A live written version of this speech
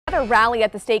Another rally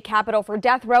at the state capitol for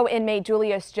death row inmate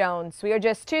Julius Jones. We are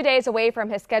just 2 days away from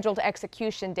his scheduled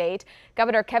execution date.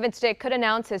 Governor Kevin Stitt could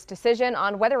announce his decision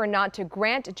on whether or not to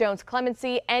grant Jones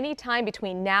clemency anytime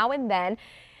between now and then.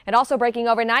 And also breaking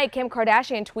overnight, Kim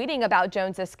Kardashian tweeting about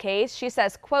Jones's case. She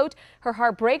says, quote, her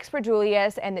heart breaks for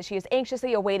Julius and that she is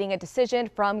anxiously awaiting a decision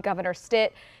from Governor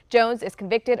Stitt. Jones is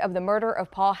convicted of the murder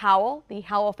of Paul Howell. The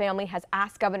Howell family has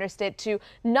asked Governor Stitt to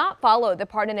not follow the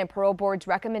Pardon and Parole Board's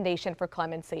recommendation for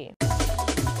clemency.